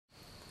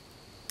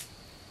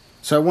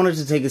So I wanted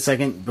to take a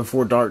second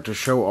before dark to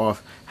show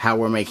off how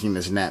we're making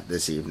this net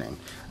this evening.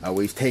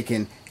 We've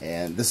taken,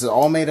 and this is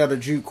all made out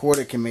of jute cord.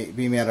 It can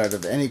be made out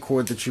of any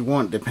cord that you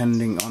want,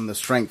 depending on the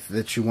strength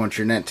that you want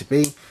your net to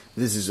be.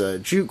 This is a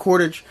jute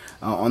cordage.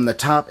 On the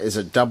top is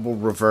a double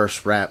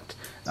reverse wrapped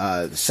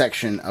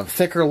section of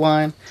thicker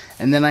line,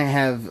 and then I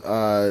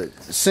have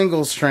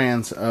single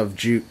strands of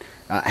jute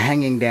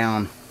hanging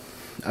down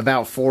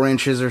about 4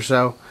 inches or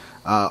so,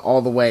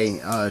 all the way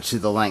to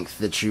the length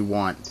that you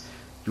want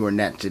your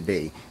net to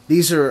be.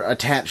 These are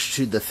attached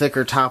to the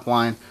thicker top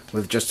line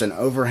with just an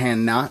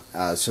overhand knot,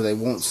 so they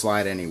won't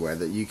slide anywhere.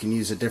 That you can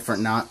use a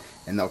different knot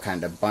and they'll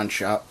kind of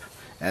bunch up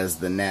as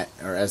the net,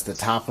 or as the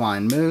top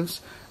line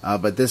moves,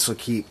 but this will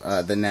keep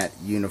the net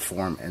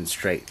uniform and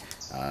straight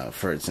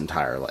for its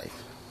entire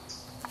life.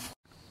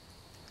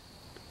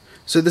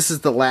 So this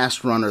is the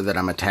last runner that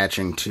I'm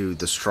attaching to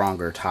the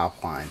stronger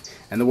top line,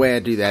 and the way I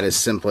do that is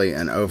simply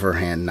an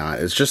overhand knot.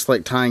 It's just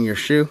like tying your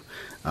shoe.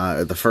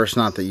 The first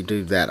knot that you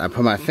do that, I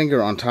put my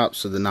finger on top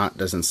so the knot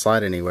doesn't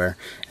slide anywhere,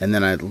 and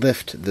then I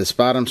lift this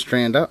bottom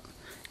strand up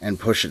and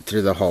push it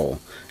through the hole,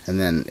 and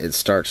then it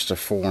starts to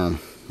form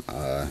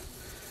a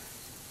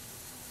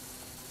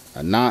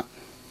knot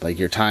like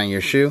you're tying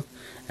your shoe,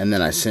 and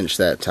then I cinch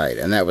that tight,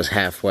 and that was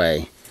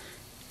halfway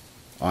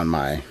on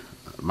my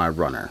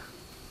runner.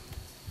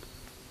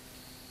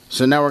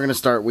 So now we're going to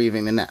start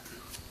weaving the net.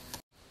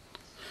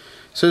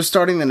 So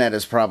starting the net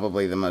is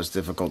probably the most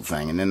difficult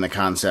thing, and then the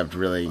concept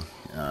really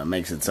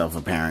makes itself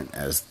apparent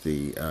as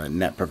the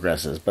net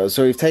progresses.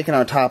 So we've taken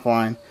our top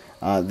line.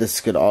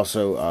 This could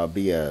also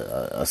be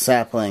a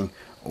sapling,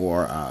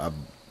 or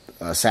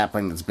a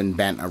sapling that's been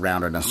bent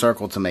around in a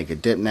circle to make a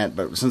dip net.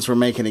 But since we're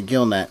making a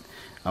gill net,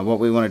 what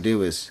we want to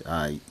do is,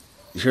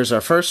 here's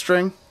our first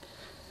string,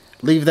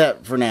 leave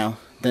that for now,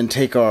 then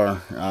take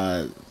our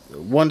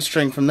one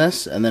string from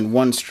this, and then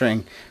one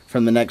string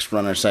from the next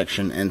runner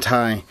section, and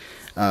tie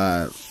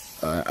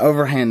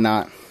overhand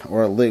knot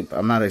or a loop.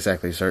 I'm not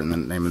exactly certain the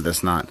name of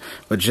this knot,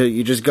 but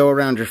you just go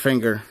around your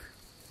finger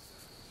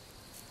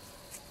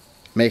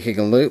making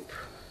a loop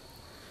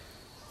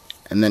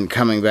and then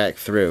coming back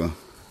through,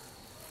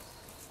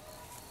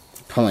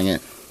 pulling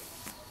it,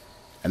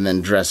 and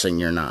then dressing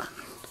your knot.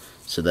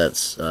 So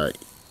that's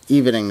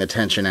evening the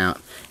tension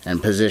out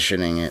and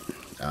positioning it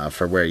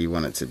for where you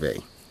want it to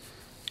be.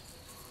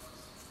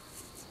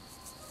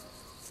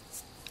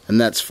 And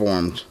that's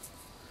formed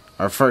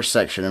our first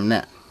section of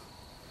net.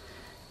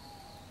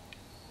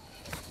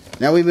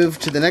 Now we move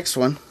to the next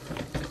one,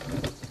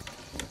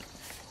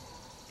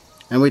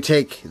 and we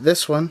take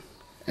this one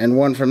and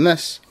one from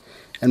this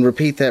and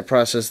repeat that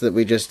process that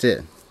we just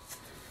did.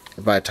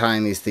 By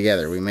tying these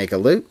together, we make a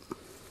loop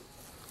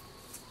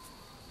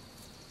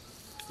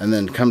and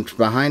then come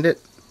behind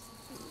it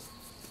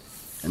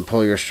and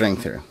pull your string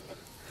through,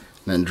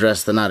 and then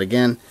dress the knot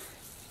again,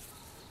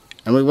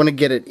 and we want to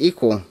get it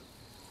equal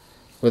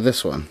with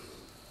this one.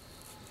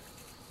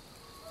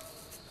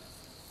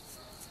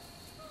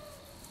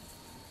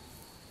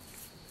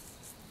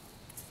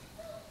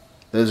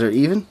 Those are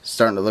even,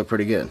 starting to look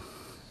pretty good.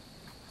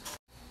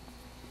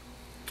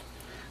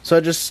 So I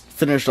just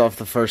finished off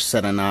the first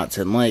set of knots,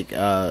 and like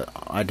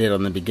I did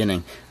on the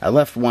beginning, I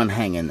left one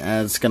hanging,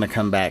 and it's going to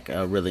come back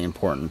really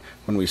important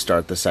when we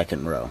start the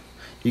second row.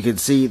 You can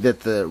see that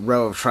the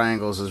row of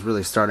triangles is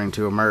really starting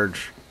to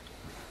emerge,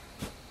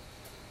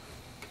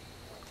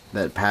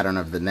 that pattern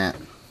of the net.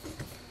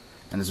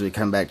 And as we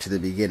come back to the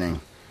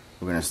beginning,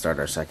 we're going to start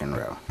our second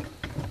row.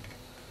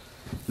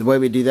 The way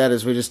we do that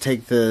is we just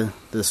take the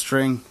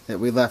string that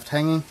we left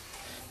hanging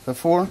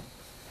before,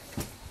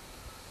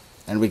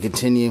 and we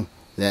continue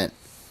that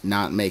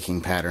knot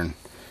making pattern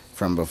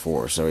from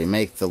before. So we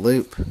make the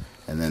loop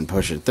and then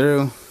push it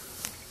through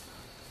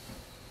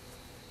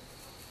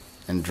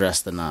and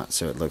dress the knot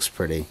so it looks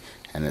pretty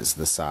and it's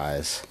the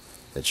size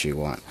that you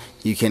want.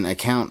 You can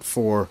account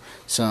for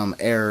some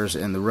errors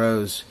in the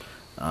rows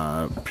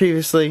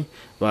previously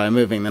by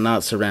moving the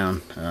knots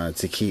around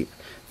to keep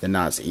the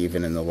knots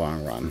even in the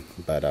long run.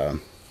 But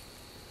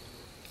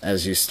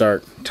as you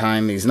start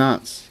tying these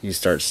knots, you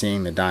start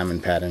seeing the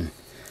diamond pattern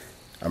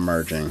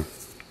emerging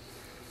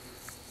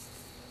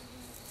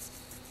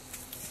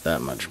that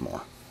much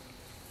more.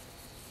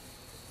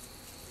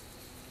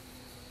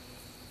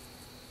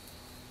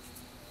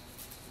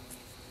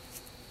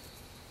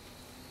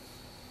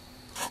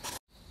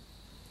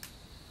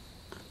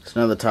 So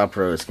now the top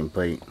row is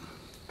complete,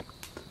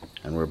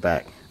 and we're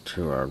back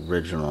to our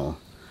original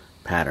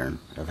pattern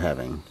of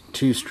having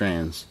two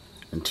strands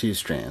and two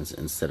strands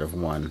instead of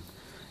one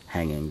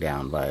hanging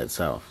down by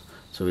itself.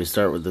 So we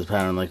start with the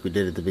pattern like we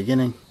did at the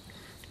beginning,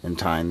 and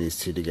tying these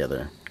two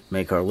together.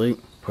 Make our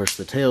loop, push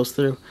the tails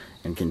through,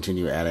 and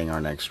continue adding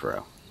our next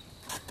row.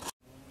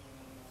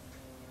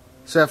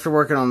 So after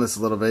working on this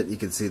a little bit, you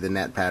can see the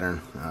net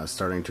pattern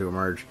starting to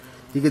emerge.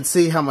 You can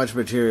see how much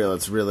material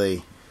it's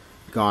really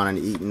gone and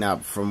eaten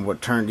up. From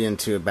what turned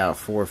into about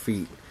 4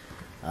 feet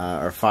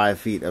or 5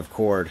 feet of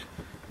cord,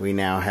 we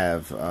now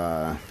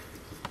have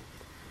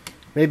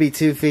maybe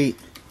 2 feet,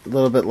 a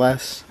little bit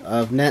less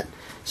of net.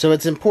 So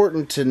it's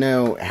important to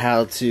know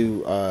how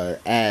to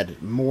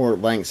add more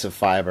lengths of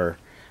fiber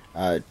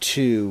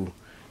to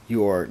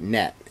your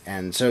net.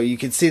 And so you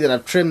can see that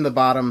I've trimmed the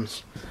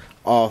bottoms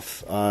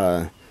off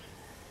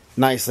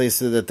nicely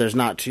so that there's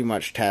not too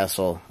much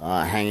tassel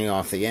hanging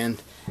off the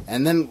end.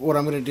 And then what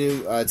I'm going to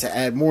do to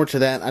add more to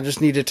that, I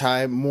just need to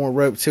tie more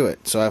rope to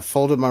it. So I've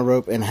folded my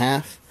rope in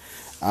half,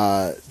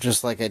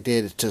 just like I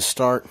did to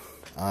start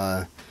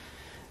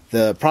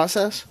the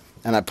process.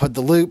 And I put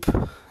the loop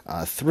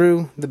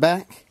through the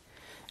back,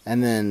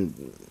 and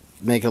then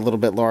make it a little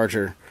bit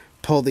larger.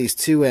 Pull these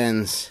two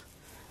ends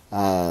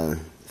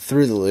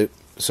through the loop.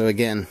 So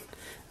again,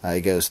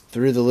 it goes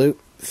through the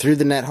loop, through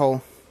the net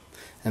hole,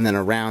 and then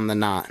around the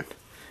knot,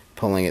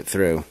 pulling it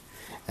through.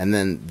 And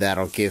then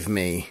that'll give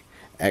me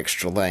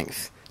extra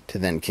length to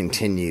then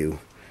continue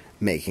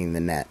making the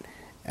net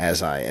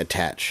as I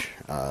attach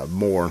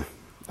more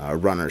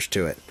runners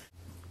to it.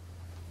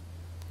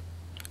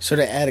 So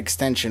to add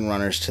extension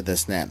runners to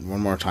this net,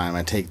 one more time,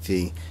 I take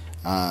the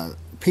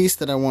piece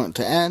that I want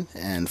to add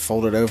and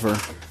fold it over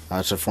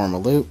to form a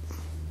loop.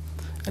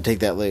 I take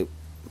that loop,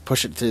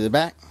 push it through the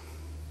back,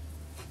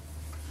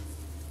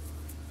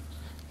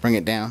 bring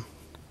it down,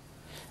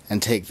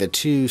 and take the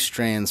two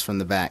strands from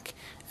the back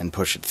and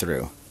push it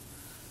through.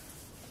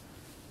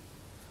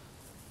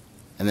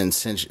 And then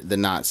cinch, the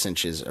knot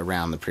cinches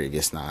around the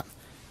previous knot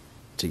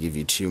to give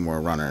you two more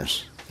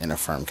runners in a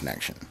firm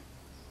connection.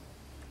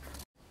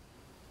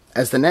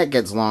 As the net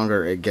gets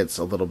longer, it gets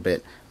a little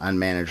bit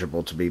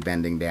unmanageable to be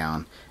bending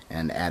down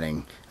and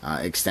adding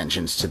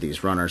extensions to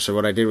these runners. So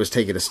what I did was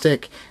take a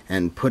stick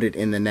and put it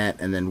in the net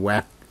and then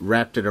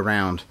wrapped it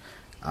around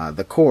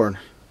the cord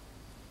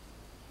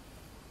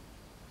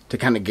to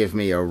kind of give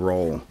me a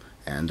roll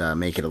and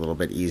make it a little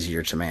bit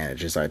easier to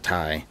manage as I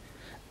tie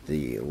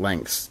the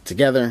lengths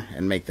together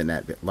and make the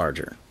net a bit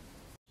larger.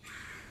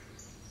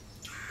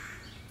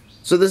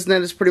 So this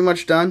net is pretty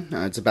much done.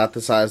 It's about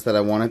the size that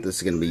I want it. This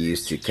is going to be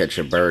used to catch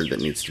a bird that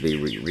needs to be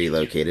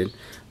relocated.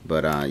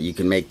 But you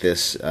can make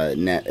this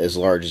net as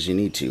large as you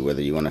need to,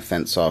 whether you want to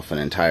fence off an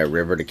entire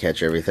river to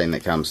catch everything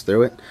that comes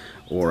through it,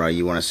 or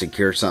you want to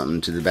secure something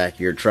to the back of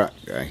your truck.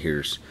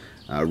 Here's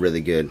a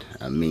really good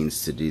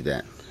means to do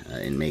that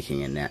in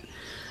making a net.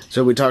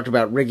 So we talked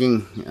about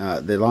rigging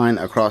the line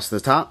across the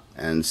top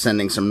and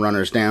sending some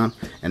runners down,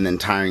 and then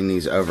tying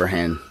these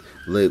overhand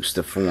loops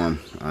to form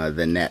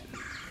the net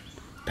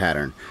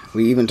pattern.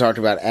 We even talked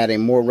about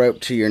adding more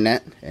rope to your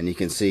net, and you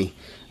can see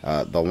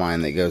the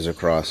line that goes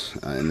across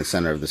in the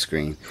center of the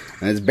screen.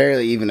 And it's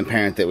barely even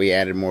apparent that we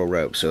added more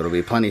rope, so it'll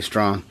be plenty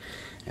strong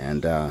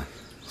and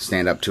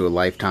stand up to a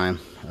lifetime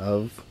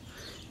of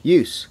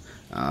use.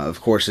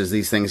 Of course, as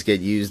these things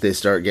get used, they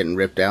start getting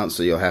ripped out,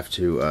 so you'll have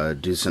to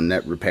do some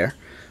net repair.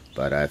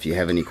 But if you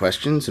have any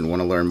questions and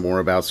want to learn more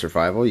about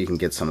survival, you can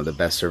get some of the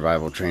best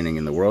survival training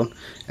in the world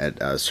at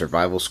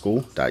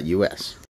survivalschool.us.